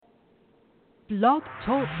Blog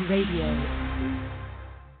Talk Radio.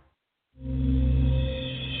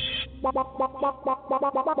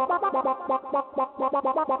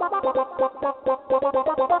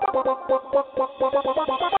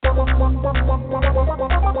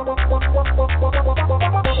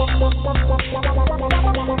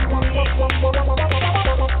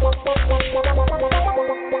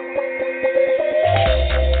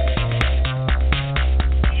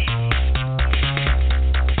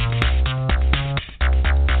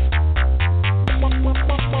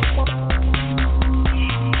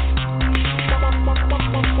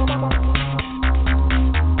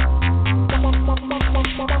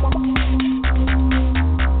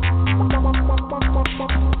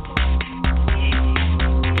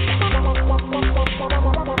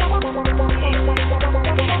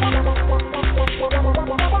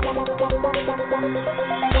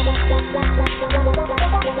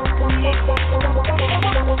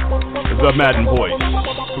 The Madden Voice.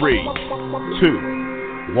 3,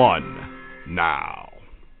 2, 1, now.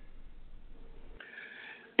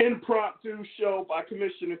 Impromptu show by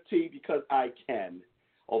Commissioner T because I can.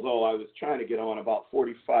 Although I was trying to get on about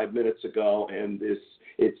 45 minutes ago, and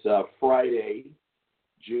it's Friday,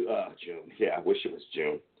 June. Yeah, I wish it was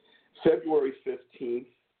June. February 15th,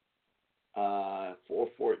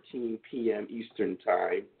 4:14 p.m. Eastern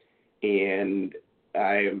Time, and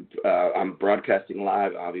I'm broadcasting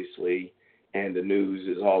live, obviously, and the news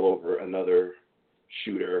is all over another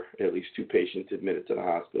shooter, at least 2 patients admitted to the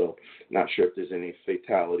hospital. Not sure if there's any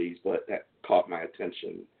fatalities, but that caught my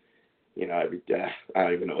attention. You know, every day. I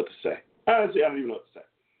don't even know what to say. Honestly, I don't even know what to say.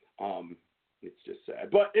 It's just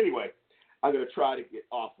sad. But anyway, I'm going to try to get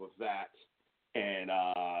off of that and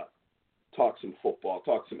talk some football,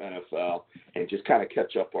 talk some NFL, and just kind of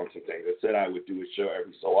catch up on some things. I said I would do a show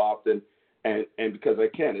every so often, and because I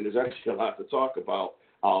can, and there's actually a lot to talk about.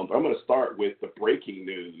 But I'm going to start with the breaking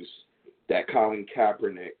news that Colin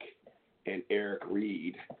Kaepernick and Eric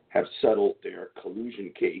Reid have settled their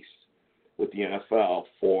collusion case with the NFL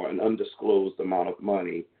for an undisclosed amount of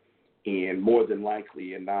money and more than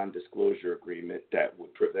likely a non-disclosure agreement that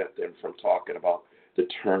would prevent them from talking about the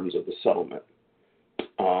terms of the settlement.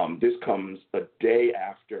 This comes a day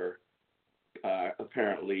after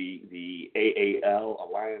apparently the AAL,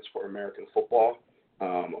 Alliance for American Football,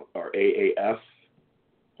 or AAF,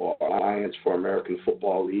 or Alliance for American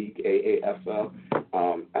Football League, AAFL.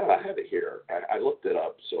 I have it here. I looked it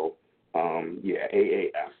up. So, yeah,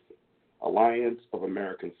 AAF, Alliance of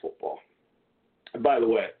American Football. And by the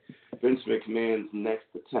way, Vince McMahon's next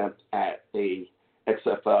attempt at a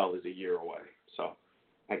XFL is a year away. So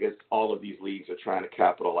I guess all of these leagues are trying to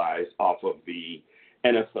capitalize off of the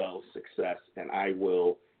NFL success, and I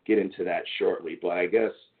will get into that shortly. But I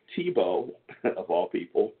guess Tebow, of all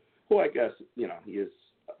people, who I guess, you know, he is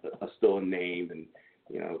still a name and,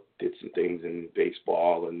 you know, did some things in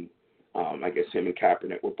baseball, and I guess him and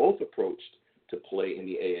Kaepernick were both approached to play in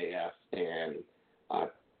the AAF, and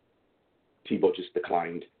Tebow just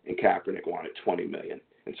declined, and Kaepernick wanted $20 million.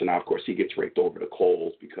 And so now, of course, he gets raked over the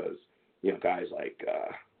coals because, you know, guys like,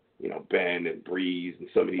 you know, Ben and Breeze and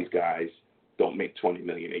some of these guys don't make $20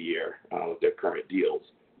 million a year with their current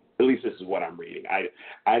deals. At least this is what I'm reading.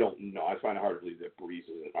 I don't know. I find it hard to believe that Breeze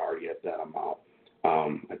isn't already at that amount.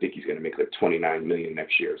 I think he's going to make like $29 million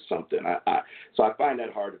next year or something. So I find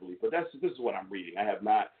that hard to believe. But this is what I'm reading. I have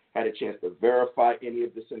not had a chance to verify any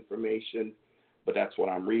of this information, but that's what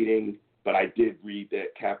I'm reading. But I did read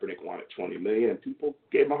that Kaepernick wanted $20 million, and people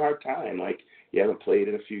gave him a hard time. Like, you haven't played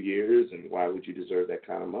in a few years, and why would you deserve that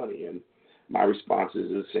kind of money? And my response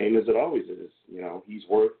is the same as it always is. You know, he's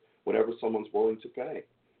worth whatever someone's willing to pay.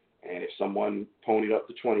 And if someone ponied up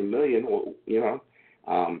to $20 million, well, you know,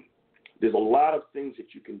 there's a lot of things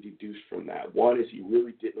that you can deduce from that. One is he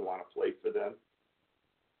really didn't want to play for them,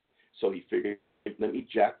 so he figured, let me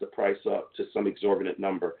jack the price up to some exorbitant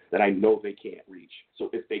number that I know they can't reach. So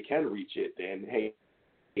if they can reach it, then, hey,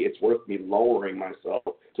 it's worth me lowering myself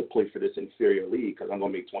to play for this inferior league because I'm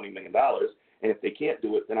going to make $20 million. And if they can't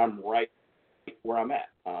do it, then I'm right where I'm at.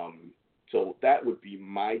 So that would be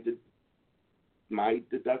my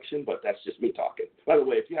deduction, but that's just me talking. By the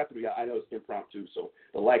way, if you have to be, I know it's impromptu, so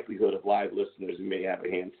the likelihood of live listeners, we may have a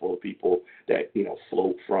handful of people that, you know,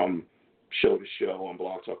 float from show to show on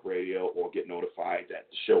Blog Talk Radio or get notified that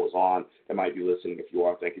the show is on that might be listening. If you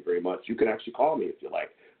are, thank you very much. You can actually call me if you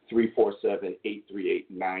like,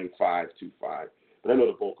 347-838-9525. But I know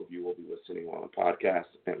the bulk of you will be listening on a podcast,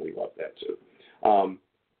 and we love that too.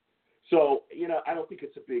 So, you know, I don't think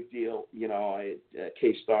it's a big deal. You know,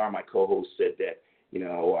 K-Star, my co-host, said that, you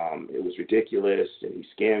know, it was ridiculous and he's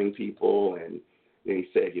scamming people and And he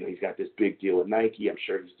said, he's got this big deal with Nike. I'm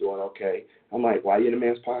sure he's doing okay. I'm like, why are you in the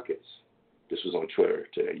man's pockets? This was on Twitter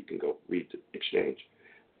today. You can go read the exchange.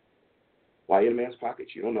 Why are you in the man's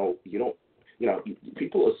pockets? You don't know.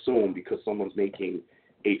 People assume because someone's making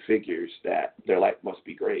 8 figures that their life must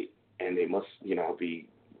be great and they must, be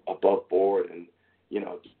above board and,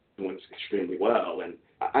 doing extremely well. And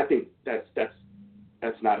I think that's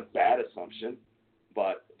not a bad assumption,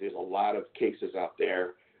 but there's a lot of cases out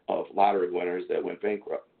there of lottery winners that went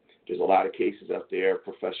bankrupt. There's a lot of cases out there,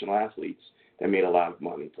 professional athletes that made a lot of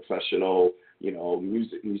money, professional,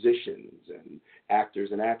 musicians and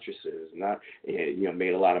actors and actresses, and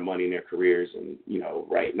made a lot of money in their careers, and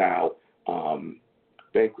right now,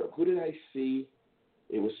 bankrupt. Who did I see?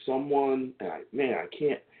 It was someone. I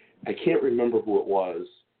can't remember who it was.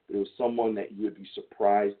 It was someone that you would be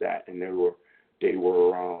surprised at, and they were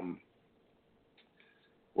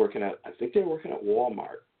working at. I think they were working at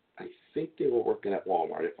Walmart.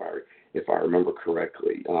 If I remember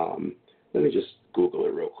correctly. Let me just Google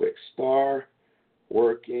it real quick. Star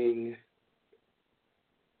working.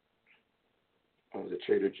 Oh, was it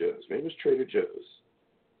Trader Joe's? Maybe it was Trader Joe's.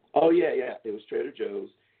 Oh yeah, it was Trader Joe's,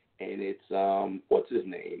 and it's what's his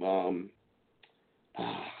name?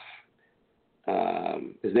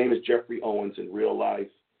 His name is Jeffrey Owens in real life.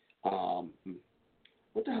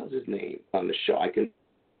 What the hell is his name on the show? I can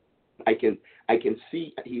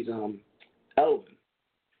see he's Elvin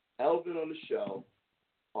on the show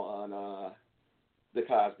on the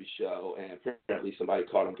Cosby Show, and apparently somebody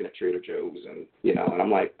caught him at Trader Joe's, and and I'm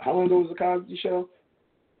like, how long ago was the Cosby Show?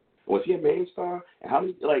 Was he a main star? And how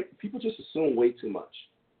many people just assume way too much.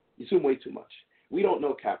 You assume way too much. We don't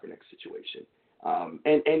know Kaepernick's situation,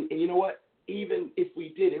 and you know what? Even if we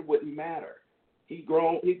did, it wouldn't matter. He's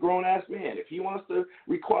grown ass man. If he wants to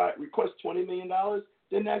request $20 million,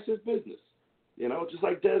 then that's his business. Just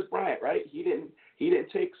like Des Bryant, right? He didn't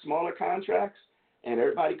take smaller contracts, and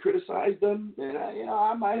everybody criticized him, and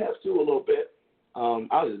I might have to a little bit. I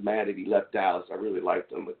was just mad that he left Dallas. I really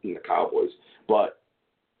liked him in the Cowboys, but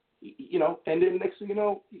and then next thing you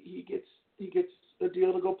know, he gets a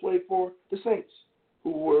deal to go play for the Saints,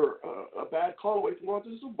 who were a bad call away from going to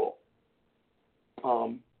the Super Bowl.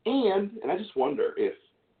 And I just wonder if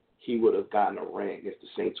he would have gotten a ring if the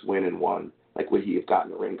Saints win and won. Would he have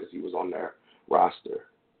gotten a ring because he was on their roster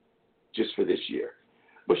just for this year?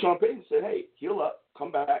 But Sean Payton said, hey, heal up,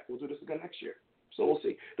 come back, we'll do this again next year. So we'll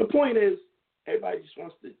see. The point is, everybody just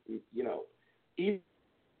wants to, even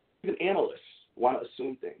analysts want to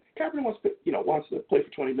assume things. Kaepernick wants to play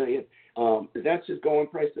for $20 million. If that's his going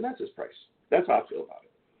price, then that's his price. That's how I feel about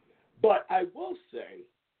it. But I will say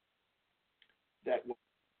that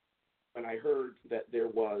when I heard that there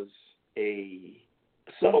was a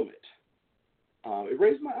settlement, it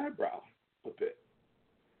raised my eyebrow a bit.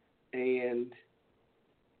 And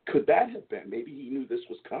could that have been? Maybe he knew this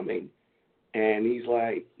was coming, and he's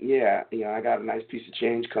like, yeah, I got a nice piece of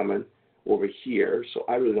change coming over here, so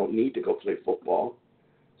I really don't need to go play football.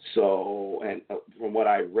 So, and from what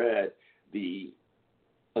I read, the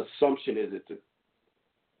assumption is it's a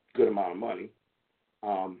good amount of money.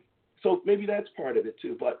 So maybe that's part of it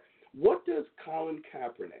too. But what does Colin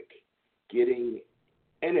Kaepernick getting,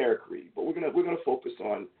 and Eric Reed, but we're gonna focus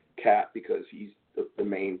on Cap because he's the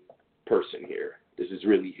main person here. This is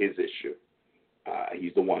really his issue.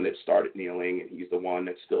 He's the one that started kneeling, and he's the one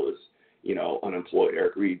that still is, unemployed.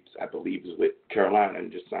 Eric Reed, I believe, is with Carolina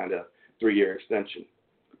and just signed a 3-year extension.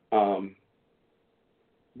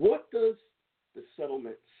 What does the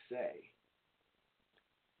settlement say?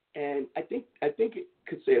 And I think it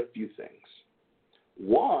could say a few things.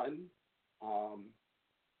 One,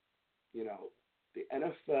 the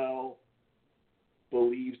NFL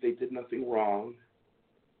believes they did nothing wrong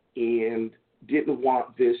and didn't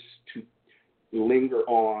want this to linger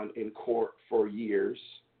on in court for years.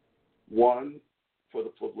 1, for the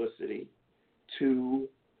publicity. 2,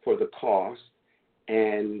 for the cost.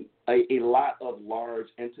 And a lot of large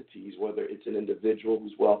entities, whether it's an individual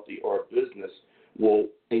who's wealthy or a business, will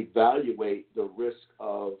evaluate the risk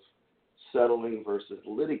of settling versus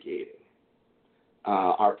litigating.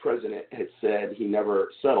 Our president had said he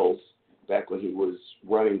never settles back when he was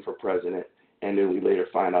running for president, and then we later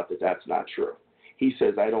find out that that's not true. He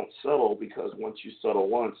says, I don't settle because once you settle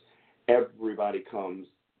once, everybody comes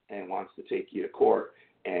and wants to take you to court,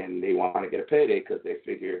 and they want to get a payday because they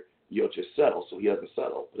figure you'll just settle. So he doesn't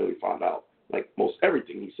settle. But then we found out, like most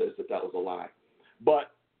everything he says, that was a lie.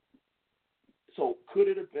 But so could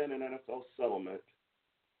it have been an NFL settlement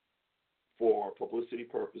for publicity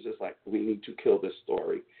purposes, like we need to kill this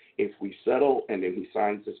story? If we settle and then he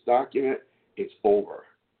signs this document, it's over.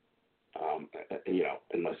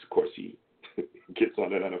 Unless, of course, he gets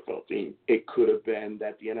on an NFL team. It could have been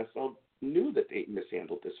that the NFL knew that they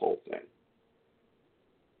mishandled this whole thing,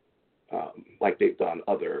 like they've done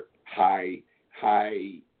other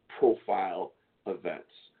high-profile events,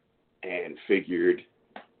 and figured,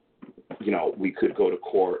 we could go to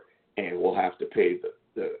court and we'll have to pay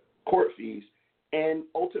the court fees and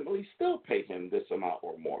ultimately still pay him this amount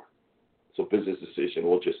or more. So business decision,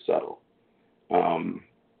 we'll just settle.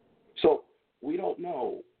 So we don't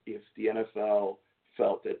know if the NFL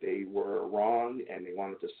felt that they were wrong and they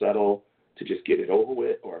wanted to settle to just get it over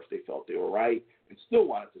with, or if they felt they were right and still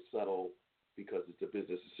wanted to settle because it's a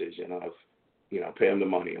business decision of, pay them the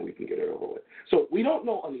money and we can get it over with. So we don't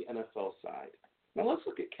know on the NFL side. Now let's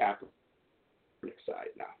look at Kaepernick's side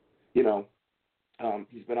now.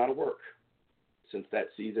 He's been out of work since that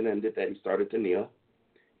season ended that he started to kneel.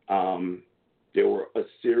 There were a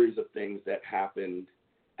series of things that happened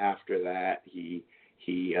after that.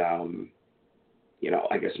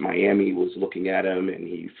 I guess Miami was looking at him, and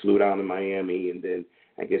he flew down to Miami, and then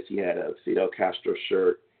I guess he had a Fidel Castro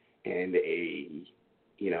shirt and a,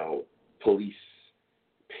 police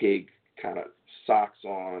pig kind of socks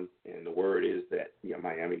on, and the word is that,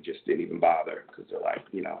 Miami just didn't even bother because they're like,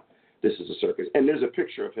 this is a circus. And there's a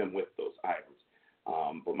picture of him with those items.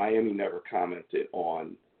 But Miami never commented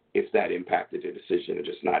on if that impacted their decision to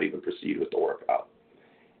just not even proceed with the workout.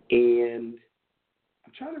 And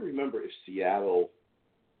I'm trying to remember if Seattle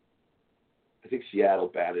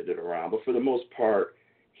batted it around, but for the most part,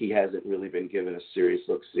 he hasn't really been given a serious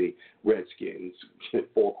look. See, Redskins,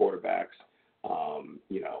 4 quarterbacks,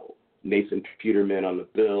 Nathan Peterman on the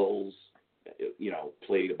Bills,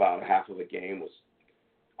 played about half of a game, was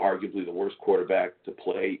arguably the worst quarterback to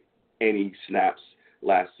play any snaps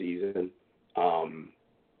last season. There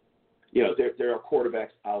are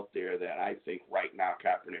quarterbacks out there that I think right now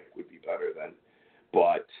Kaepernick would be better than,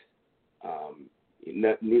 but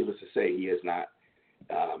needless to say, he has not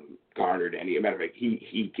garnered any. Matter of fact,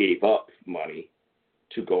 he gave up money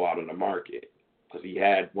to go out on the market because he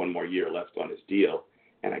had one more year left on his deal,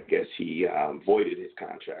 and I guess he voided his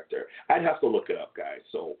contract there. I'd have to look it up, guys.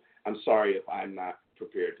 So I'm sorry if I'm not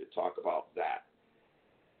prepared to talk about that.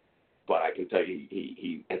 But I can tell you,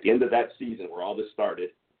 he at the end of that season where all this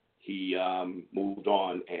started, he moved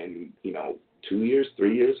on, and 2 years,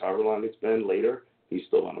 3 years, however long it's been later, he's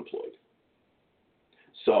still unemployed.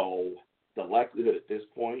 So the likelihood at this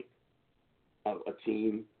point of a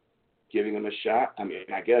team giving him a shot,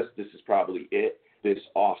 I guess this is probably it. This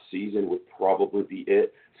off season would probably be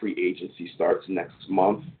it. Free agency starts next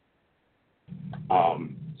month.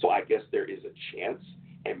 So I guess there is a chance,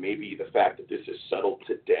 and maybe the fact that this is settled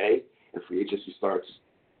today and free agency starts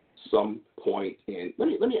some point in. Let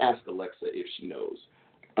me ask Alexa if she knows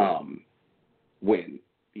when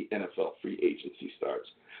the NFL free agency starts.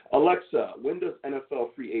 Alexa, when does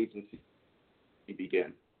NFL free agency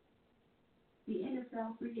begin? The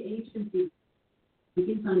NFL free agency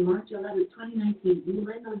begins on March 11, 2019. We will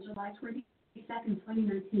end on July 22nd,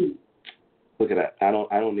 2019. Look at that. I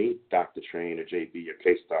don't need Dr. Train or JB or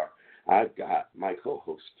K-Star. I've got my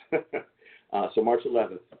co-host. So March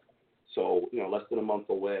 11th. So, less than a month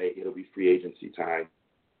away, it'll be free agency time.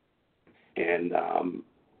 And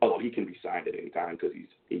although he can be signed at any time because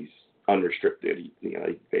he's unrestricted,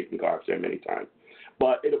 they can go after him anytime.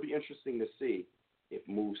 But it'll be interesting to see if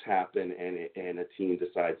moves happen and a team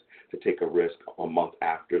decides to take a risk a month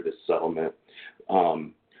after this settlement.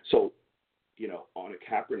 So, on a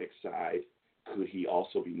Kaepernick side, could he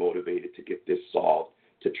also be motivated to get this solved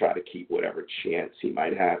to try to keep whatever chance he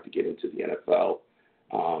might have to get into the NFL?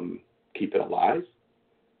 Keep it alive?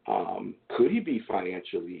 Could he be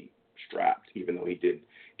financially strapped, even though he did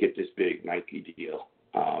get this big Nike deal?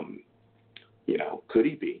 Could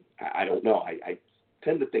he be? I don't know. I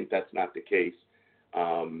tend to think that's not the case.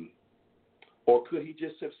 Or could he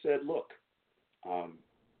just have said, look, I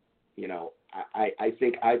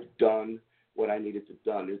think I've done what I needed to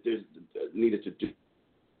do.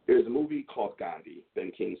 There's a movie called Gandhi.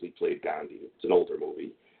 Ben Kingsley played Gandhi. It's an older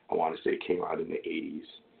movie. I want to say it came out in the 80s.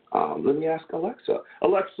 Let me ask Alexa.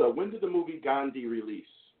 Alexa, when did the movie Gandhi release?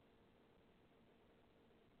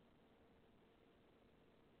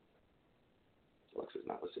 Alexa's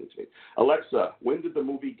not listening to me. Alexa, when did the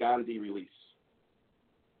movie Gandhi release?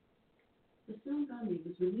 The film Gandhi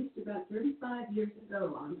was released about 35 years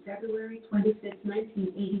ago on February 25th,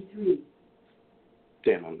 1983.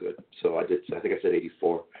 Damn, I'm good. So I think I said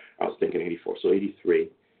 84. I was thinking 84. So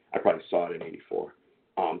 83. I probably saw it in 84.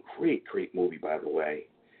 Great movie, by the way.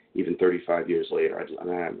 Even 35 years later, in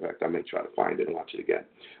fact, I may try to find it and watch it again.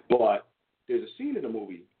 But there's a scene in the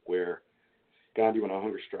movie where Gandhi went on a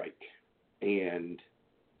hunger strike, and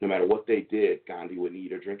no matter what they did, Gandhi wouldn't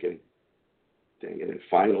eat or drink anything. And then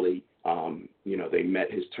finally, they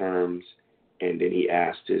met his terms, and then he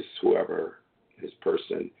asked his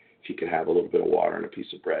person, if he could have a little bit of water and a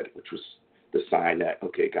piece of bread, which was the sign that,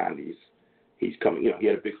 okay, he's coming. He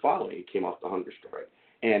had a big following. He came off the hunger strike.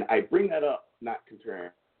 And I bring that up, not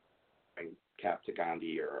comparing Cap to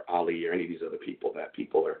Gandhi or Ali or any of these other people that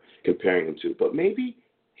people are comparing him to, but maybe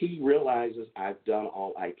he realizes I've done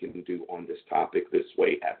all I can do on this topic this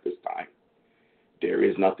way at this time. There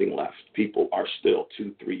is nothing left. People are still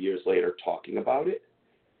 2-3 years later talking about it.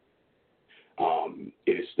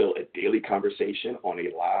 It is still a daily conversation on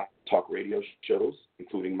a lot of talk radio shows,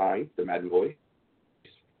 including mine, the Madden Voice,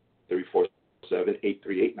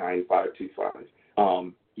 347-838-9525.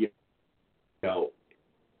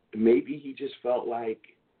 Maybe he just felt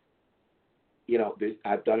like,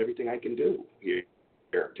 I've done everything I can do here.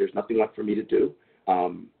 There's nothing left for me to do.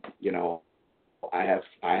 I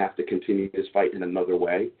have to continue this fight in another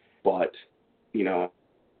way, but to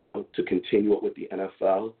continue it with the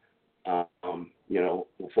NFL,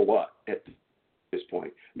 for what at this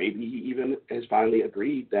point? Maybe he even has finally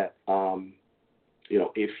agreed that,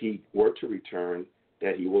 if he were to return,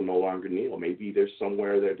 that he will no longer kneel. Maybe there's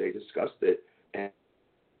somewhere that they discussed it, and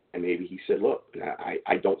maybe he said, look,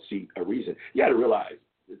 I don't see a reason. You got to realize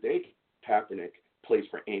that Kaepernick plays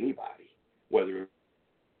for anybody, whether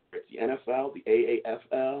it's the NFL, the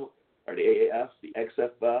AAFL, or the AAF, the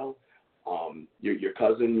XFL, your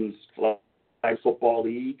cousin's flag football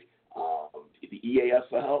league, the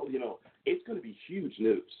EAFL. It's going to be huge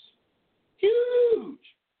news.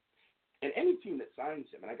 Huge. And any team that signs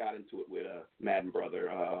him, and I got into it with a Madden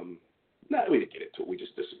brother. We didn't get into it. We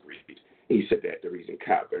just disagreed. He said that the reason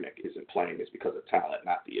Kaepernick isn't playing is because of talent,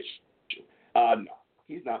 not the issue. No,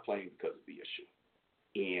 he's not playing because of the issue.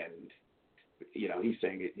 And, he's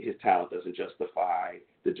saying his talent doesn't justify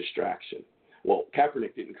the distraction. Well,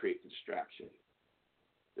 Kaepernick didn't create the distraction.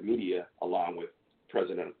 The media, along with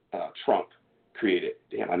President Trump, created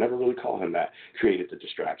the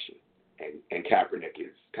distraction. And Kaepernick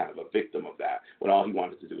is kind of a victim of that, when all he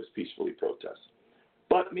wanted to do was peacefully protest.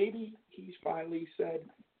 But maybe he's finally said,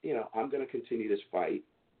 I'm going to continue this fight,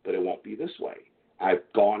 but it won't be this way. I've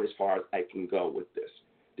gone as far as I can go with this.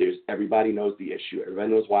 Everybody knows the issue.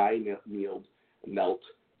 Everybody knows why I knelt.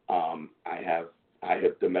 I have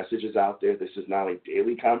the messages out there. This is not a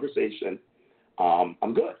daily conversation.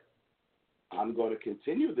 I'm good. I'm going to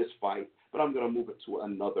continue this fight, but I'm going to move it to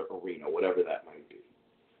another arena, whatever that might be.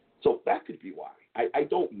 So that could be why. I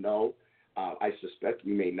don't know. I suspect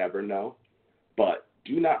we may never know. But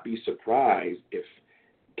do not be surprised if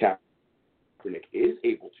Kaepernick is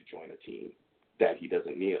able to join a team that he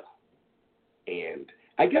doesn't kneel. And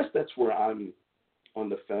I guess that's where I'm on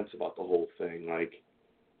the fence about the whole thing. Like,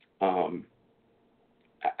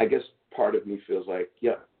 I guess part of me feels like,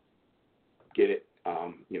 yeah, get it.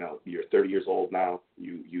 You're 30 years old now.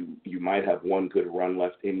 You might have one good run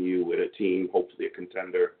left in you with a team, hopefully a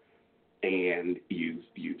contender, and you've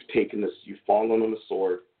fallen on the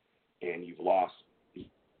sword, and you've lost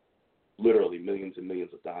literally millions and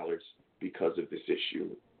millions of dollars because of this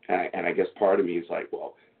issue. And I guess part of me is like,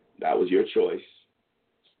 well, that was your choice.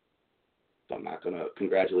 So I'm not going to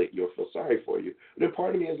congratulate you or feel sorry for you. But then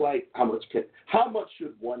part of me is like, how much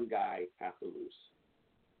should one guy have to lose?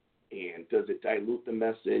 And does it dilute the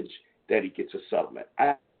message that he gets a settlement?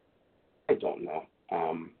 I don't know.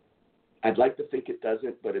 I'd like to think it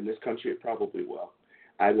doesn't, but in this country it probably will.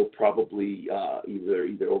 I will probably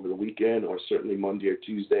either over the weekend or certainly Monday or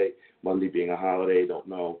Tuesday, Monday being a holiday, don't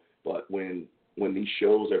know. But when these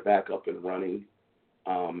shows are back up and running,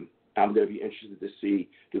 I'm going to be interested to see,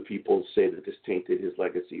 do people say that this tainted his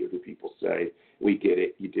legacy, or do people say, we get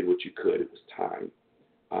it, you did what you could, it was time.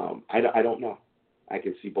 I don't know. I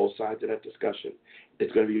can see both sides of that discussion.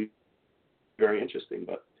 It's going to be very interesting,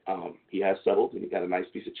 but he has settled and he got a nice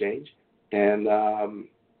piece of change. And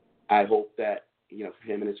I hope that, for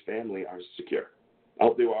him and his family are secure. I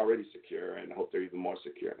hope they were already secure, and I hope they're even more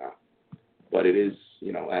secure now. But it is,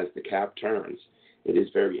 as the cap turns, it is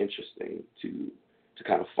very interesting to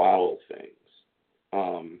kind of follow things.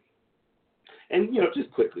 And,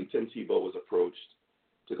 just quickly, Tim Tebow was approached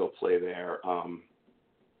to go play there. I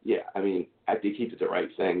think he did the right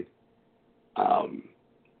thing.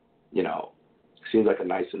 Seems like a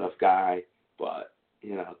nice enough guy, but,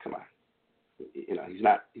 come on. He's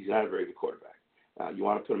not a very good quarterback. You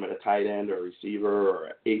want to put him at a tight end or a receiver or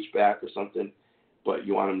an H-back or something, but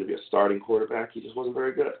you want him to be a starting quarterback. He just wasn't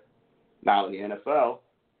very good. Now in the NFL,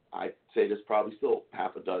 I'd say there's probably still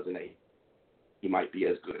half a dozen he might be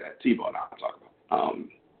as good at. Tebow, now I'm talking about.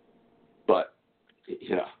 But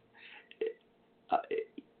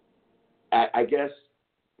I guess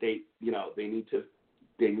they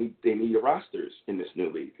need rosters in this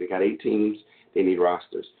new league. They got 8 teams. They need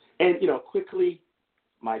rosters. And, quickly,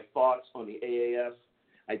 my thoughts on the AAF.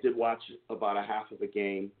 I did watch about a half of a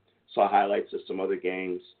game, saw highlights of some other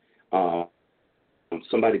games.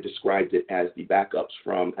 Somebody described it as the backups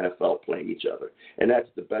from NFL playing each other. And that's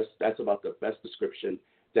about the best description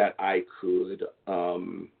that I could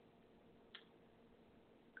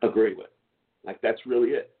agree with. Like, that's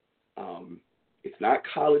really it. It's not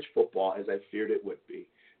college football as I feared it would be.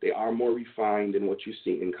 They are more refined than what you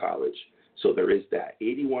see in college. So there is that.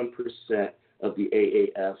 81% of the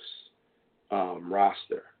AAF's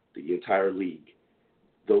roster, the entire league,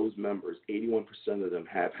 those members, 81% of them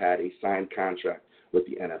have had a signed contract with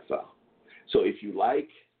the NFL. So if you like,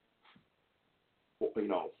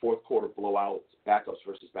 fourth quarter blowouts, backups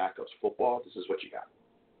versus backups football, this is what you got.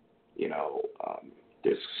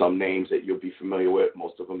 There's some names that you'll be familiar with.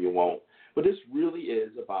 Most of them you won't. But this really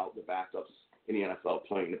is about the backups in the NFL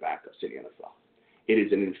playing the backups in the NFL. It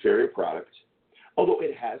is an inferior product, although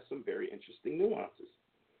it has some very interesting nuances.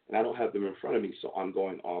 And I don't have them in front of me, so I'm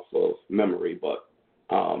going off of memory. But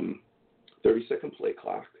 30-second play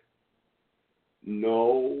clock,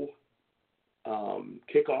 no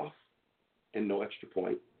kickoff, and no extra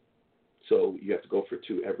point. So you have to go for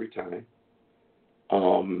 2 every time.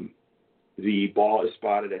 The ball is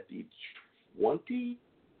spotted at the 20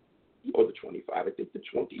 or the 25. I think the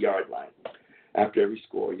 20-yard line. After every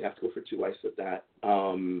score, you have to go for 2. I said that.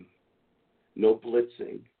 No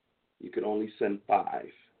blitzing. You can only send 5.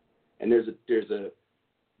 And there's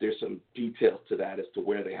some details to that as to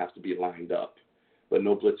where they have to be lined up. But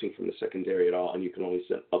no blitzing from the secondary at all, and you can only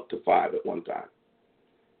send up to 5 at one time.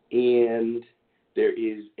 And there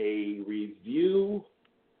is a review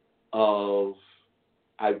of,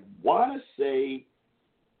 I want to say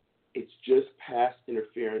it's just pass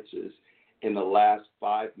interferences in the last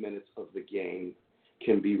 5 minutes of the game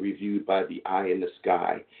can be reviewed by the eye in the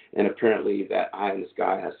sky. And apparently that eye in the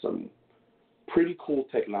sky has some pretty cool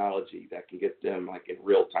technology that can get them like in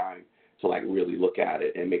real time to like really look at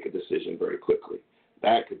it and make a decision very quickly.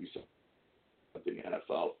 That could be something the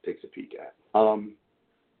NFL takes a peek at.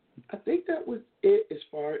 I think that was it as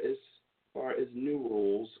far as new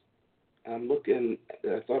rules. I'm looking.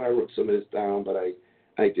 I thought I wrote some of this down, but I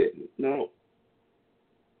didn't. No,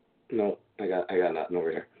 I got nothing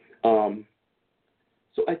over here.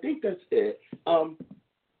 So I think that's it.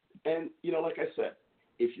 And like I said,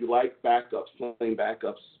 if you like backups, playing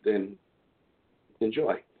backups, then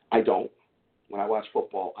enjoy. I don't. When I watch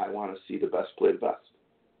football, I want to see the best play the best.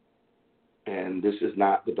 And this is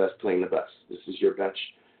not the best playing the best. This is your bench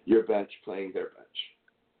playing their bench.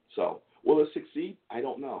 So will it succeed? I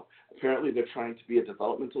don't know. Apparently they're trying to be a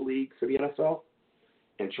developmental league for the NFL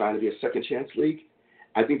and trying to be a second chance league.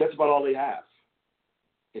 I think that's about all they have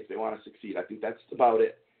if they want to succeed. I think that's about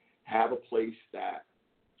it. Have a place that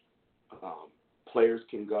players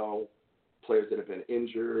can go, players that have been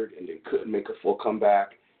injured and they couldn't make a full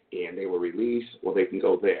comeback and they were released, well, they can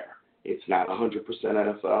go there. It's not 100%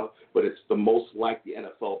 NFL, but it's the most like the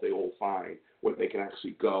NFL they will find where they can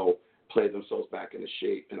actually go, play themselves back into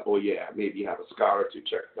shape, and, maybe have a scholar to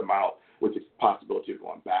check them out with the possibility of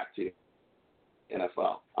going back to the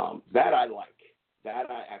NFL. That I like. That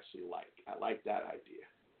I actually like. I like that idea.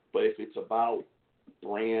 But if it's about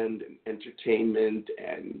brand and entertainment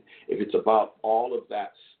and if it's about all of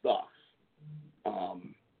that stuff,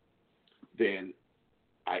 then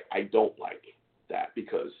I don't like that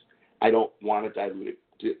because I don't want a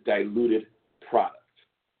diluted product.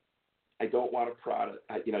 I don't want a product.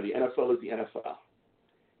 The NFL is the NFL.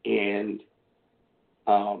 And,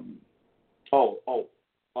 on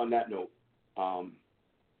that note,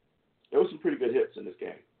 there were some pretty good hits in this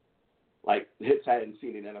game. Like, hits I hadn't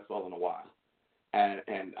seen in NFL in a while.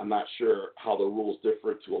 And I'm not sure how the rules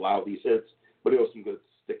differ to allow these hits, but there was some good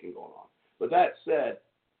sticking going on. But that said,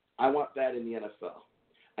 I want that in the NFL.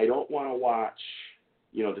 I don't want to watch,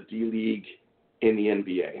 the D-League in the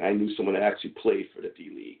NBA. I knew someone that actually played for the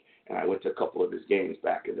D-League, and I went to a couple of his games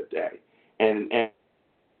back in the day.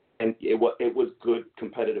 And it was good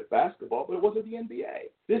competitive basketball, but it wasn't the NBA.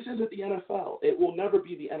 This isn't the NFL. It will never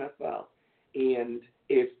be the NFL. And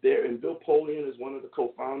Bill Polian is one of the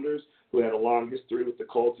co-founders who had a long history with the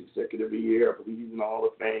Colts, Executive of the Year. I believe he's in the Hall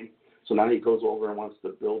of Fame. So now he goes over and wants to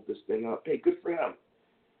build this thing up. Hey, good for him.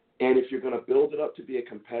 And if you're going to build it up to be a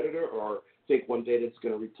competitor or think one day that it's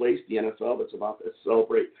going to replace the NFL that's about to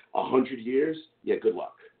celebrate 100 years, good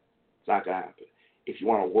luck. It's not going to happen. If you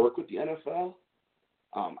want to work with the NFL,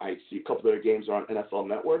 I see a couple of their games are on NFL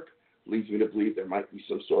Network. Leads me to believe there might be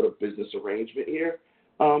some sort of business arrangement here.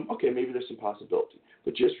 Maybe there's some possibility.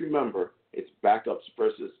 But just remember, It's backups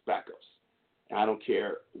versus backups. And I don't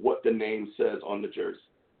care what the name says on the jersey.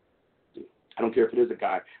 I don't care if it is a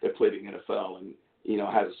guy that played in the NFL and,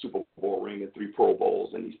 has a Super Bowl ring and 3 Pro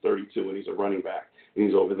Bowls and he's 32 and he's a running back and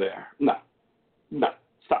he's over there. No,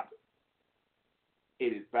 stop it.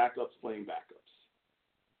 It is backups playing backups.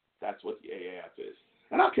 That's what the AAF is.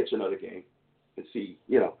 And I'll catch another game and see,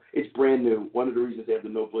 it's brand new. One of the reasons they have the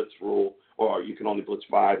no blitz rule, or you can only blitz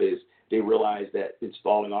 5, is they realized that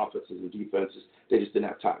installing offenses and defenses, they just didn't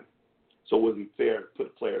have time. So it wasn't fair to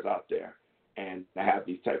put players out there and to have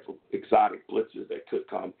these type of exotic blitzes that could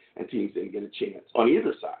come, and teams didn't get a chance. On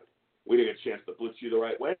either side, we didn't get a chance to blitz you the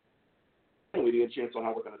right way, and we didn't get a chance on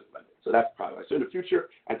how we're going to defend it. So that's probably why. So in the future,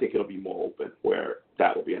 I think it'll be more open where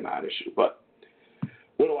that will be a non-issue. But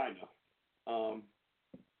what do I know?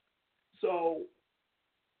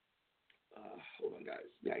 Hold on, guys.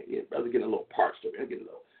 Yeah, brother, getting a little parched over here. I'm getting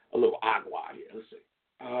a little agua here. Let's see.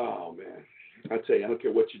 Oh, man. I tell you, I don't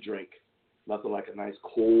care what you drink. Nothing like a nice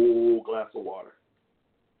cold glass of water.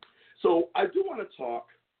 So I do want to talk.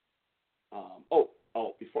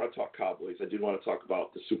 Before I talk Cowboys, I do want to talk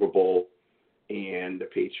about the Super Bowl and the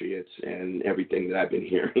Patriots and everything that I've been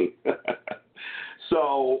hearing.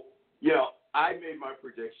 So, I made my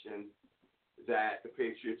prediction that the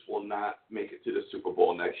Patriots will not make it to the Super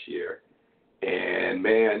Bowl next year. And,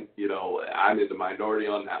 man, I'm in the minority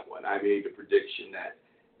on that one. I made the prediction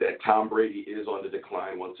that Tom Brady is on the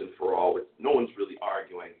decline once and for all. No one's really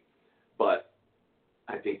arguing. But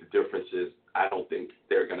I think the difference is I don't think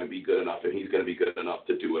they're going to be good enough, and he's going to be good enough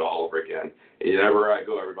to do it all over again. And whenever I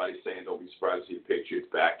go, everybody's saying don't be surprised to see the Patriots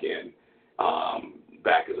back as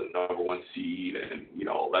a number 1 seed and,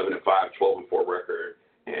 11-5, 12-4 record.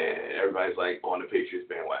 And everybody's like on the Patriots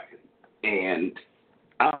bandwagon. And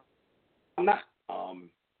I'm not.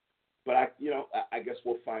 But I guess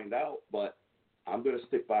we'll find out. But I'm going to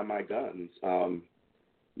stick by my guns.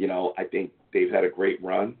 I think they've had a great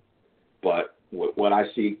run. But what I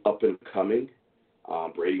see up and coming,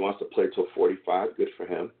 Brady wants to play till 45. Good for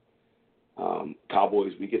him.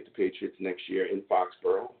 Cowboys, we get the Patriots next year in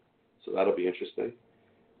Foxborough. So that'll be interesting.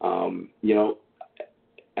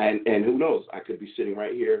 And who knows? I could be sitting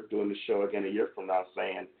right here doing the show again a year from now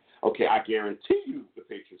saying, okay, I guarantee you the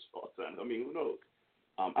Patriots fall done. I mean, who knows?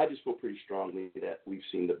 I just feel pretty strongly that we've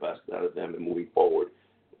seen the best out of them, and moving forward,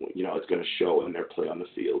 it's going to show in their play on the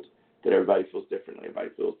field that everybody feels differently. Everybody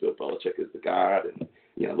feels Bill Belichick is the God, and,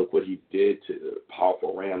 look what he did to the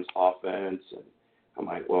powerful Rams offense. And I'm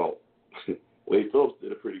like, well, Wade Phillips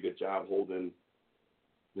did a pretty good job holding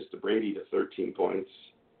Mr. Brady to 13 points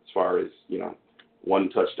as far as, 1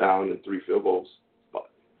 touchdown and 3 field goals. But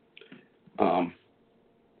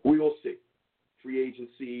we will see. Free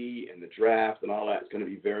agency and the draft and all that is going to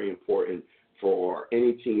be very important for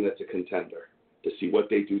any team that's a contender to see what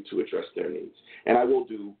they do to address their needs. And I will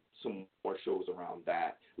do some more shows around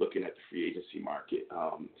that, looking at the free agency market.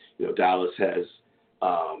 Dallas has,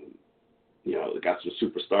 they got some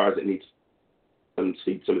superstars that need some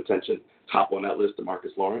attention. Top on that list,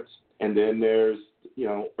 DeMarcus Lawrence. And then there's,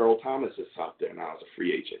 Earl Thomas is out there now as a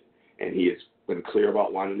free agent. And he has been clear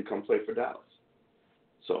about wanting to come play for Dallas.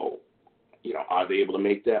 So, are they able to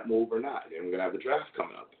make that move or not? And we're going to have the draft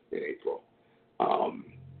coming up in April.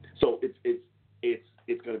 So it's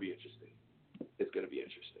going to be interesting. It's going to be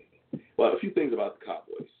interesting. Well, a few things about the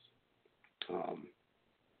Cowboys.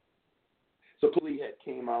 So Pulley had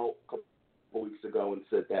came out a couple weeks ago and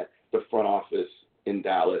said that the front office in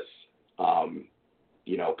Dallas,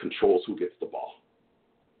 controls who gets the ball.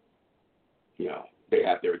 They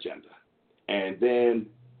have their agenda. And then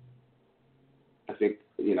I think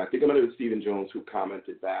it might have been Stephen Jones who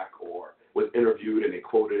commented back or was interviewed and they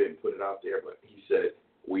quoted it and put it out there, but he said,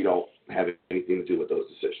 we don't have anything to do with those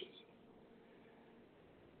decisions.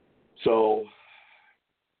 So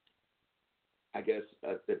I guess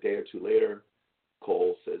a day or two later,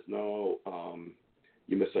 Cole says, no,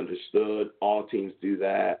 you misunderstood. All teams do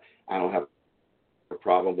that. I don't have a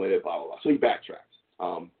problem with it, blah, blah, blah. So he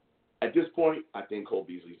backtracks. At this point, I think Cole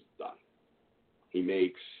Beasley's done. He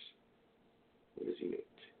makes, what does he make?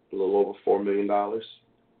 A little over $4 million.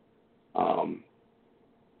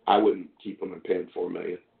 I wouldn't keep him and pay him $4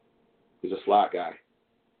 million. He's a slot guy.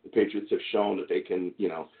 The Patriots have shown that they can,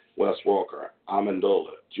 Wes Walker,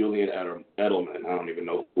 Amendola, Julian Edelman. I don't even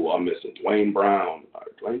know who I'm missing. Troy Brown.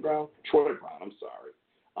 I'm sorry.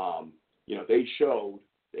 They showed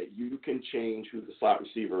that you can change who the slot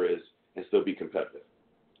receiver is and still be competitive.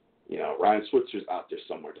 Ryan Switzer's out there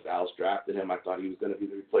somewhere. Dallas drafted him. I thought he was going to be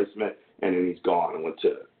the replacement, and then he's gone and went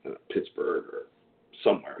to Pittsburgh or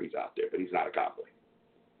somewhere. He's out there, but he's not a Cowboy.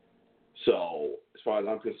 So as far as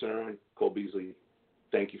I'm concerned, Cole Beasley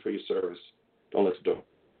thank you for your service. Don't let the door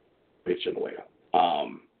hit you on the way out.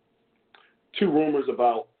 2 rumors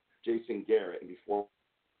about Jason Garrett. And before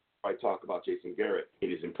I talk about Jason Garrett, it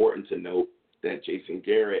is important to note that Jason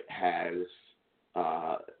Garrett has,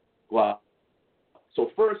 so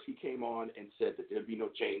first he came on and said that there'd be no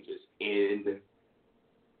changes in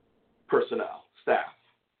personnel, staff.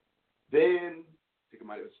 Then, I think it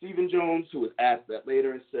might have been Stephen Jones, who was asked that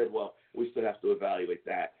later and said, well, we still have to evaluate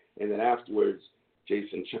that. And then afterwards,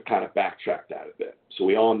 Jason kind of backtracked that a bit. So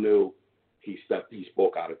we all knew he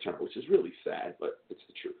spoke out of turn, which is really sad, but it's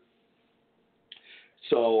the truth.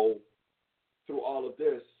 So through all of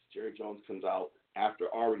this, Jerry Jones comes out after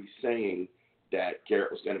already saying that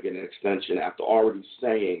Garrett was going to get an extension, after already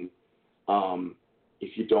saying,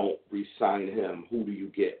 if you don't re-sign him, who do you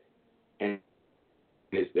get? And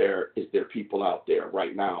is there people out there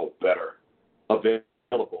right now better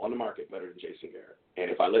available on the market better than Jason Garrett? And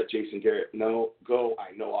if I let Jason Garrett go,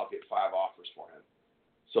 I know I'll get 5 offers for him.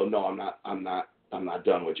 So no, I'm not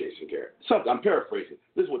done with Jason Garrett. I'm paraphrasing.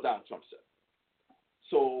 This is what Donald Trump said.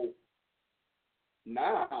 So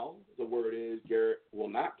now the word is Garrett will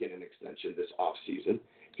not get an extension this offseason.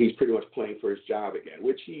 He's pretty much playing for his job again,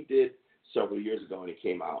 which he did several years ago, and he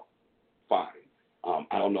came out fine.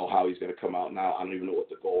 I don't know how he's going to come out now. I don't even know what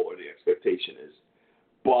the goal or the expectation is.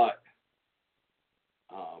 But,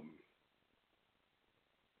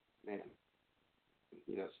 man,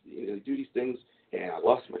 you do these things, and I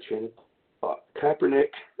lost my train of thought.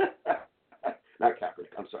 Kaepernick, not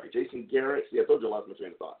Kaepernick, I'm sorry, Jason Garrett. See, I told you I lost my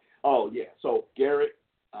train of thought. Oh, yeah, so Garrett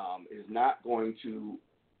is not going to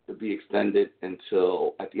be extended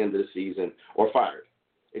until at the end of the season or fired.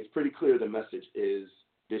 It's pretty clear the message is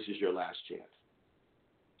this is your last chance.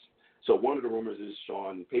 So one of the rumors is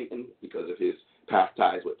Sean Payton because of his past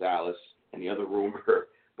ties with Dallas, and the other rumor,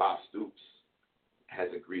 Bob Stoops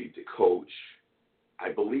has agreed to coach,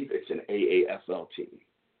 I believe it's an AAF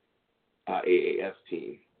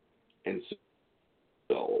team. And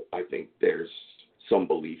so I think there's some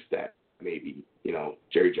belief that maybe,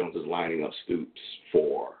 Jerry Jones is lining up Stoops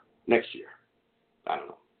for next year. I don't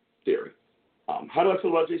know. Theory. How do I feel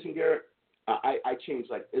about Jason Garrett? I changed,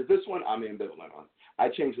 this one I'm ambivalent on. I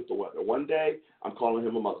changed with the weather. One day, I'm calling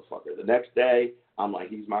him a motherfucker. The next day, I'm like,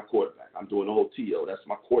 he's my quarterback. I'm doing the whole TO. That's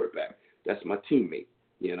my quarterback. That's my teammate.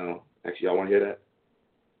 Actually, y'all want to hear that?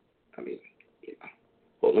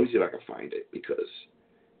 Well, let me see if I can find it because,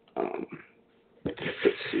 let's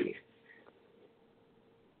see.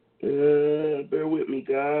 Bear with me,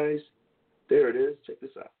 guys. There it is. Check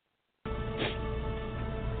this out.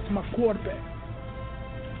 It's my quarterback.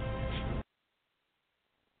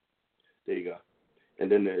 There you go.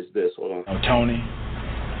 And then there's this. Hold on. Tony,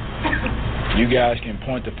 you guys can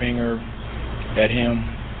point the finger at him.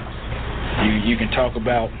 You can talk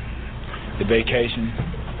about the vacation.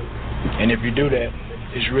 And if you do that,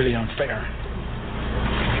 it's really unfair.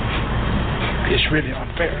 It's really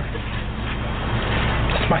unfair.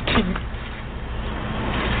 It's my team.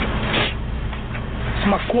 It's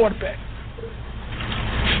my quarterback.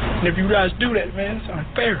 And if you guys do that, man, it's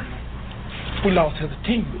unfair. We lost as a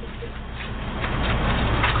team.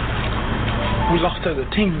 We lost as a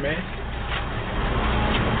team, man.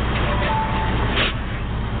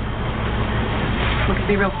 What could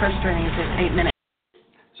be real frustrating is it's 8 minutes.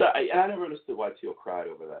 So I never understood why Teal cried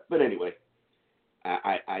over that. But anyway,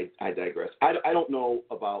 I digress. I don't know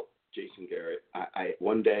about Jason Garrett.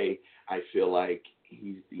 One day I feel like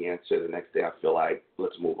he's the answer. The next day I feel like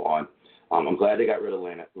let's move on. I'm glad they got rid of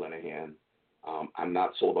Linehan. I'm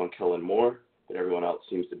not sold on Kellen Moore, but everyone else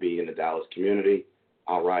seems to be in the Dallas community.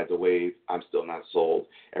 I'll ride the wave. I'm still not sold.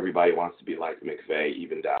 Everybody wants to be like McVay,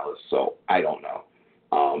 even Dallas. So I don't know.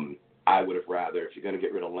 I would have rather, if you're going to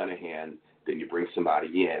get rid of Linehan, then you bring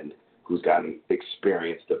somebody in who's gotten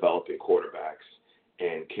experience developing quarterbacks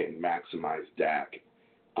and can maximize Dak.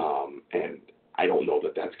 And I don't know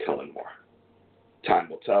that that's Kellen Moore. Time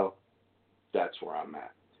will tell. That's where I'm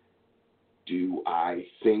at. Do I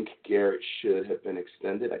think Garrett should have been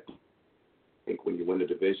extended? I think when you win a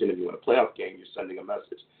division and you win a playoff game, you're sending a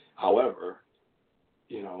message. However,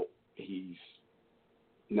 he's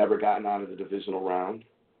never gotten out of the divisional round.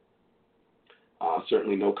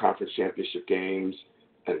 Certainly no conference championship games,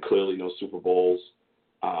 and clearly no Super Bowls.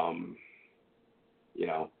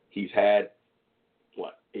 He's had,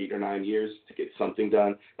 8 or 9 years to get something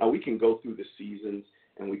done. Now, we can go through the seasons,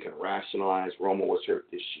 and we can rationalize Romo was hurt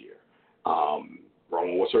this year.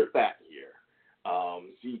 Romo was hurt that year.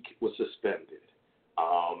 Zeke was suspended.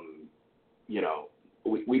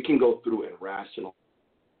 We can go through and rationalize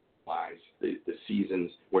the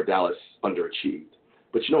seasons where Dallas underachieved.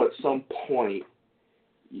 But, at some point,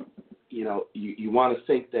 you want to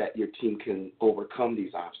think that your team can overcome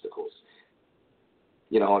these obstacles.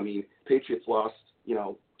 Patriots lost,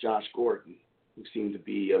 Josh Gordon, who seemed to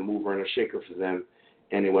be a mover and a shaker for them,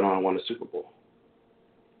 and they went on and won the Super Bowl.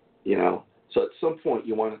 So at some point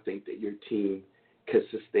you want to think that your team could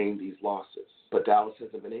sustain these losses, but Dallas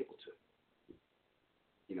hasn't been able to.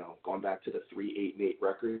 Going back to the 3-8-8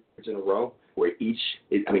 records in a row, where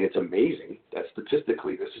it's amazing that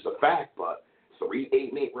statistically this is a fact, but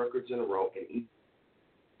 3-8-8 records in a row, and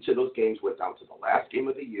each of those games went down to the last game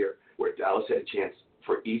of the year, where Dallas had a chance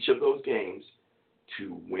for each of those games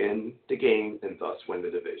to win the game and thus win the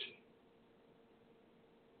division.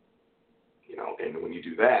 And when you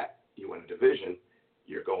do that, you win a division,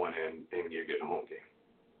 you're going in and you're getting a home game.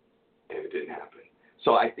 And it didn't happen.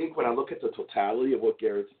 So I think when I look at the totality of what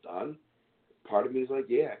Garrett's done, part of me is like,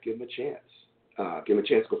 yeah, give him a chance. Give him a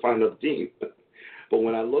chance to go find another team. But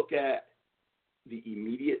when I look at the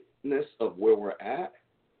immediateness of where we're at,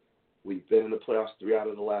 we've been in the playoffs 3 out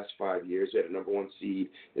of the last 5 years. We had a number 1 seed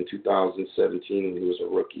in 2017 when he was a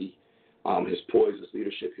rookie. His poise, his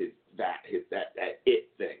leadership, that it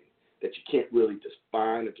thing that you can't really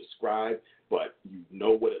define or describe, but you know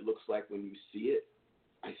what it looks like when you see it.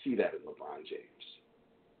 I see that in LeBron James.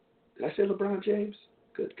 Did I say LeBron James?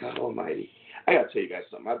 Good God Almighty! I gotta tell you guys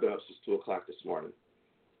something. I've been up since 2 o'clock this morning.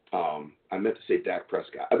 I meant to say Dak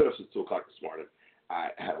Prescott. I've been up since 2 o'clock this morning. I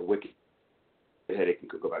had a wicked headache and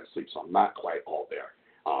could go back to sleep, so I'm not quite all there.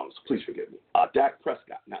 So please forgive me. Dak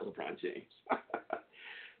Prescott, not LeBron James.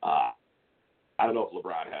 I don't know if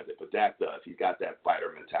LeBron has it, but Dak does. He's got that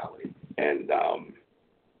fighter mentality. And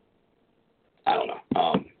I don't know.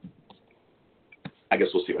 I guess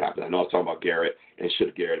we'll see what happens. I know I was talking about Garrett, and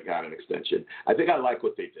should Garrett got an extension. I think I like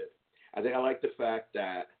what they did. I think I like the fact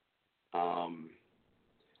that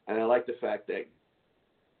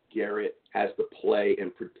Garrett has to play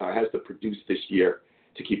and has to produce this year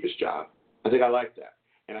to keep his job. I think I like that.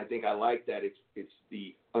 And I think I like that it's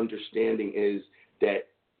the understanding is that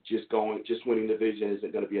just winning the division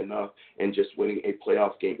isn't going to be enough, and just winning a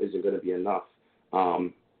playoff game isn't going to be enough.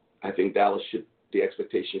 I think Dallas the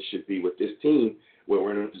expectation should be with this team where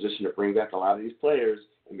we're in a position to bring back a lot of these players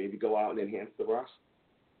and maybe go out and enhance the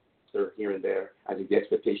roster here and there. I think the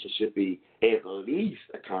expectation should be at least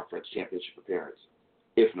a conference championship appearance,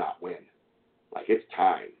 if not win. Like, it's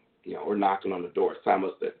time. We're knocking on the door. It's time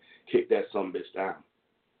us to kick that sumbitch down.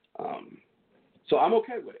 So I'm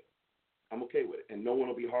okay with it. And no one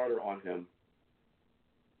will be harder on him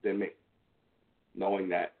than me,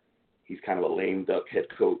 knowing he's kind of a lame duck head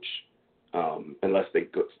coach, unless they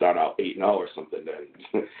start out 8-0 or something. Then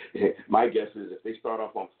my guess is if they start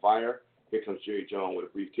off on fire, here comes Jerry Jones with a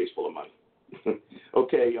briefcase full of money.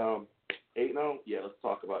 Okay, 8-0, yeah, let's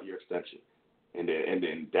talk about your extension. And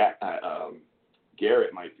then that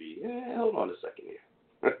Garrett might be, hold on a second here.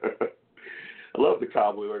 I love the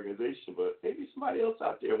Cowboy organization, but maybe somebody else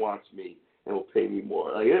out there wants me and will pay me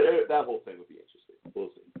more. Like, that whole thing would be interesting. We'll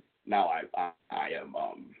see. Now I'm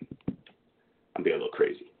being a little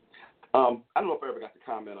crazy. I don't know if I ever got to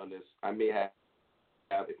comment on this. I may have.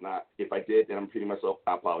 If not, if I did, then I'm repeating myself.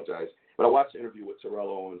 I apologize. But I watched an interview with Terrell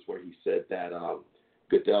Owens where he said that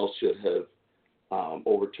Goodell should have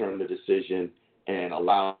overturned the decision and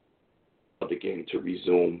allowed the game to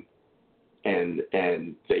resume, and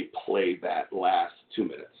they played that last 2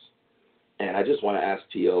 minutes. And I just want to ask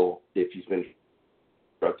T.O. if he's been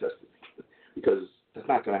drug tested, because that's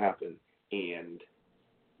not going to happen. And,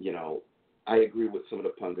 I agree with some of the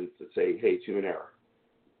pundits that say, hey, it's human error.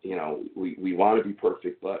 We want to be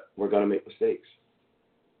perfect, but we're going to make mistakes.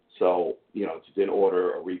 So, to then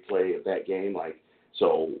order a replay of that game, like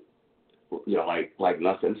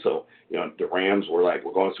nothing. So, the Rams were like,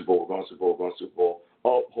 we're going Super Bowl, we're going Super Bowl, we're going Super Bowl.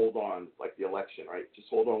 Oh, hold on, like the election, right? Just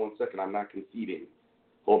hold on 1 second. I'm not conceding.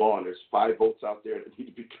 Hold on, there's 5 votes out there that need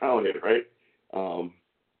to be counted, right?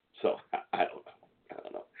 So I don't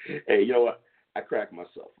know. Hey, you know what? I crack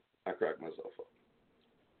myself up.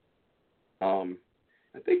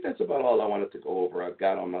 I think that's about all I wanted to go over. I've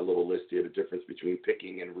got on my little list here the difference between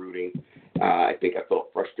picking and rooting. I think I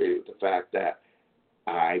felt frustrated with the fact that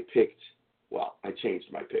I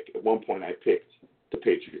changed my pick. At one point I picked the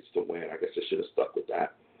Patriots to win. I guess I should have stuck with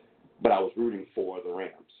that. But I was rooting for the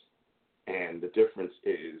Rams. And the difference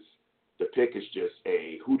is the pick is just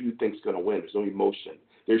who do you think is going to win? There's no emotion.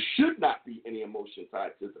 There should not be any emotion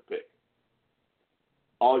tied to the pick.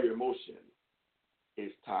 All your emotion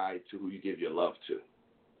is tied to who you give your love to.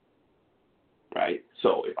 Right?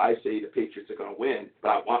 So if I say the Patriots are going to win, but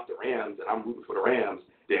I want the Rams and I'm rooting for the Rams,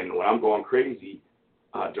 then when I'm going crazy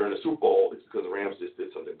during the Super Bowl, it's because the Rams just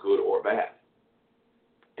did something good or bad.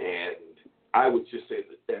 And I would just say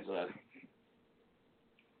that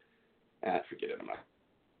as forget it. I'm not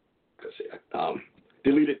gonna say that.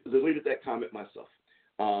 Deleted that comment myself.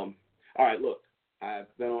 All right, look,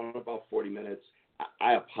 I've been on about 40 minutes.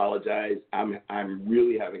 I apologize. I'm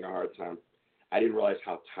really having a hard time. I didn't realize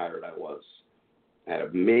how tired I was. I had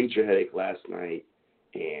a major headache last night,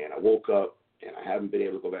 and I woke up, and I haven't been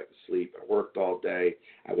able to go back to sleep. I worked all day.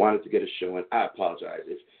 I wanted to get a show in. I apologize.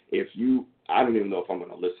 If you, I don't even know if I'm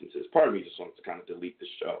going to listen to this. Part of me just wants to kind of delete the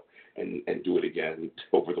show and do it again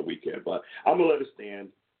over the weekend. But I'm going to let it stand.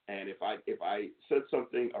 And if I said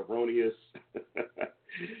something erroneous,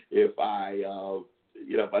 if I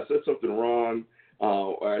said something wrong,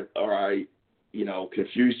 or I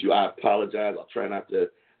confused you, I apologize. I'll try not to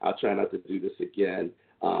do this again.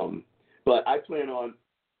 But I plan on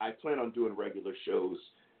doing regular shows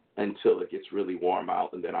until it gets really warm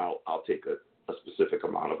out, and then I'll take a specific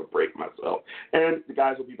amount of a break myself. And the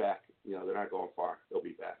guys will be back. They're not going far. They'll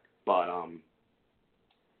be back. But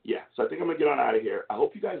yeah. So I think I'm gonna get on out of here. I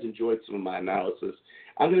hope you guys enjoyed some of my analysis.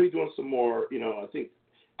 I'm gonna be doing some more. I think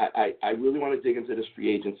I really want to dig into this free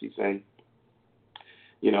agency thing.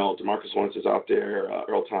 DeMarcus Lawrence is out there.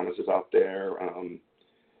 Earl Thomas is out there.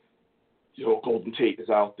 Golden Tate is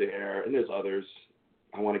out there, and there's others.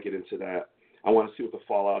 I want to get into that. I want to see what the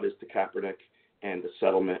fallout is to Kaepernick and the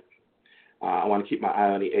settlement. I want to keep my eye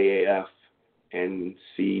on the AAF and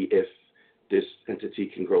see if this entity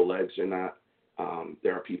can grow legs or not.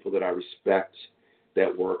 There are people that I respect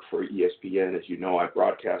that work for ESPN. As you know, I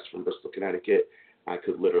broadcast from Bristol, Connecticut. I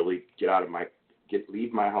could literally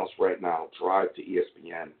leave my house right now, drive to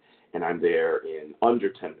ESPN, and I'm there in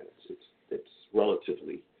under 10 minutes. It's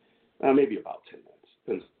relatively, maybe about 10 minutes.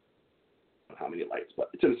 Depends on how many lights, but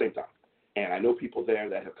it's in the same time. And I know people there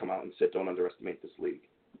that have come out and said, don't underestimate this league.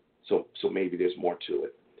 So maybe there's more to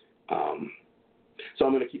it. So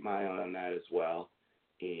I'm going to keep my eye on that as well.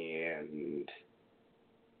 And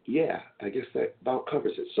yeah, I guess that about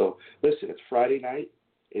covers it. So listen, it's Friday night.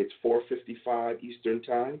 It's 4:55 Eastern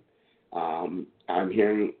time. I'm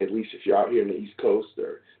hearing, at least if you're out here in the East Coast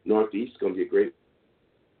or Northeast, it's going to be a great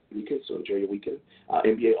weekend, so enjoy your weekend.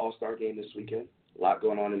 NBA All-Star game this weekend. A lot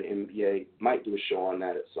going on in the NBA. Might do a show on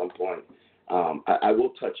that at some point. I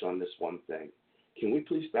will touch on this one thing. Can we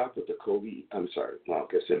please stop with the I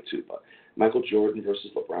guess him too, but Michael Jordan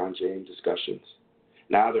versus LeBron James discussions?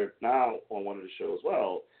 Now they're on one of the shows,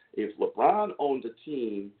 well, if LeBron owned a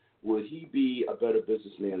team, would he be a better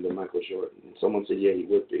businessman than Michael Jordan? And someone said, yeah, he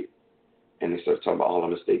would be. And they started talking about all the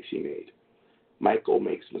mistakes he made. Michael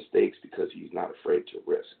makes mistakes because he's not afraid to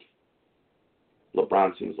risk.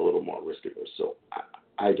 LeBron seems a little more risk-averse, so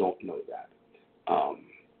I don't know that.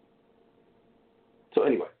 So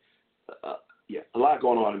anyway, yeah, a lot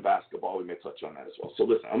going on in basketball. We may touch on that as well. So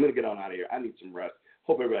listen, I'm going to get on out of here. I need some rest.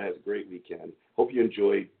 Hope everybody has a great weekend. Hope you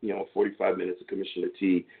enjoyed, 45 minutes of Commissioner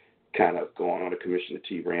T, kind of going on a Commissioner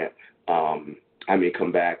T rant. I may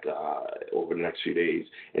come back over the next few days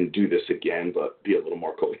and do this again, but be a little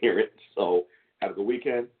more coherent. So have a good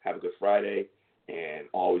weekend. Have a good Friday. And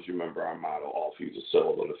always remember our motto, all feuds are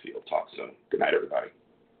settled on the field. Talk soon. Good night, everybody.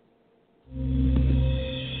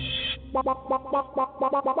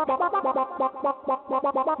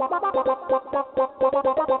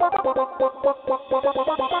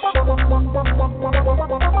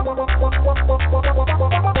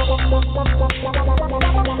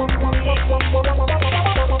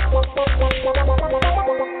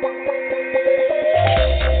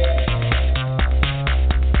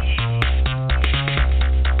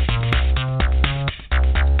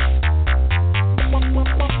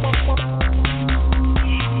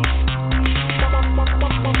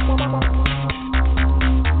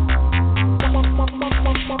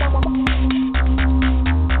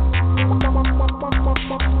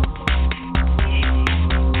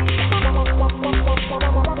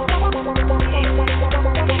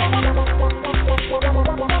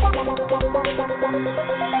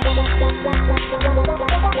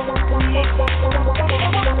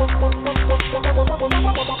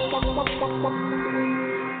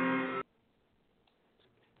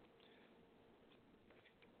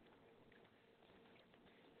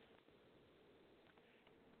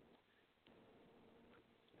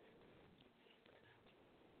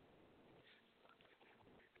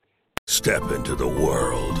 Step into the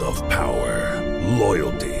world of power,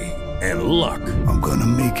 loyalty, and luck. I'm gonna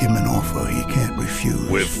make him an offer he can't refuse.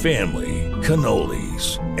 With family,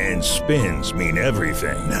 cannolis, and spins mean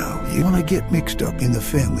everything. Now, you wanna get mixed up in the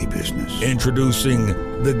family business. Introducing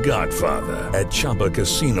The Godfather at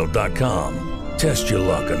ChumbaCasino.com. Test your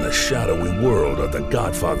luck in the shadowy world of The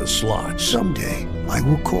Godfather slot. Someday, I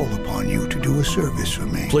will call upon you to do a service for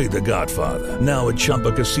me. Play The Godfather, now at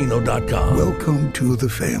ChumbaCasino.com. Welcome to the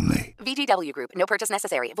family. VGW Group. No purchase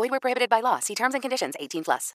necessary. Void where prohibited by law. See terms and conditions. 18+.